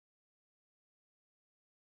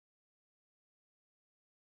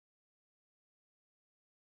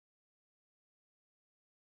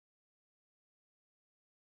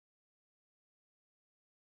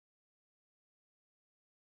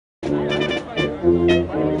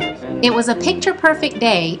It was a picture-perfect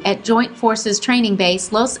day at Joint Forces Training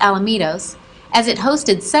Base Los Alamitos as it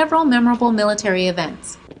hosted several memorable military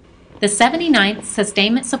events. The 79th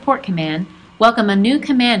Sustainment Support Command welcomed a new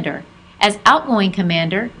commander as outgoing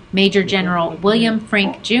commander, Major General William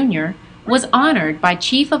Frink, Jr., was honored by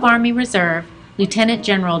Chief of Army Reserve, Lieutenant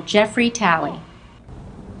General Jeffrey Talley.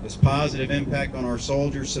 This positive impact on our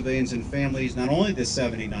soldiers, civilians, and families, not only the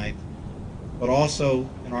 79th, but also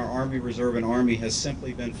in our Army Reserve and Army, has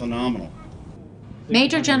simply been phenomenal.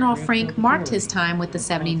 Major General Frink marked his time with the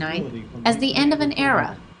 79th as the end of an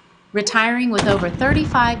era, retiring with over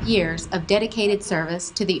 35 years of dedicated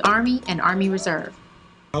service to the Army and Army Reserve.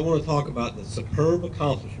 I want to talk about the superb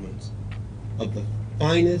accomplishments of the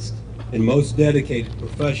finest and most dedicated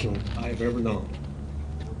professionals I have ever known.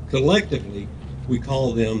 Collectively, we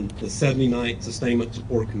call them the 79th Sustainment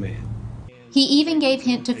Support Command. He even gave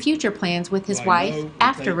hint to future plans with his wife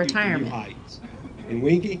after retirement. And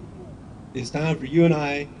Winky, it's time for you and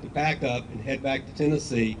I to pack up and head back to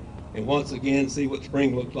Tennessee and once again see what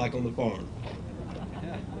spring looks like on the farm.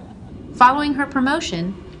 Following her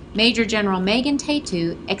promotion, Major General Megan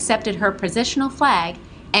Tatu accepted her positional flag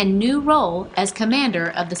and new role as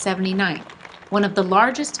commander of the 79th, one of the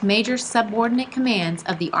largest major subordinate commands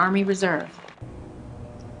of the Army Reserve.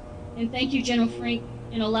 And thank you, General Frink,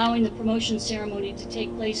 in allowing the promotion ceremony to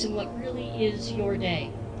take place in what really is your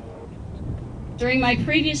day. During my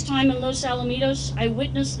previous time in Los Alamitos, I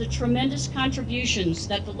witnessed the tremendous contributions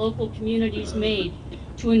that the local communities made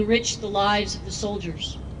to enrich the lives of the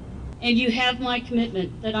soldiers. And you have my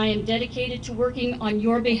commitment that I am dedicated to working on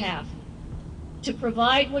your behalf to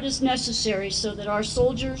provide what is necessary so that our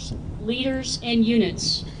soldiers, leaders, and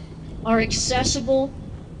units are accessible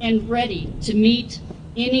and ready to meet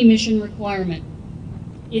any mission requirement.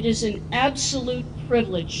 It is an absolute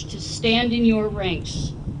privilege to stand in your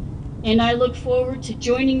ranks, and I look forward to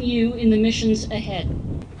joining you in the missions ahead.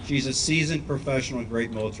 She's a seasoned professional and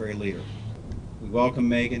great military leader. We welcome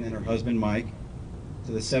Megan and her husband Mike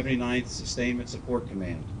to the 79th Sustainment Support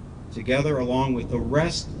Command. Together, along with the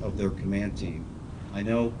rest of their command team, I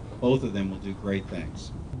know both of them will do great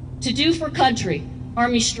things. To do for country,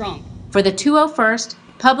 Army Strong. For the 201st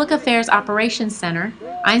Public Affairs Operations Center,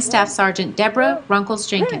 I'm Staff Sergeant Deborah Runkles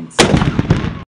Jenkins.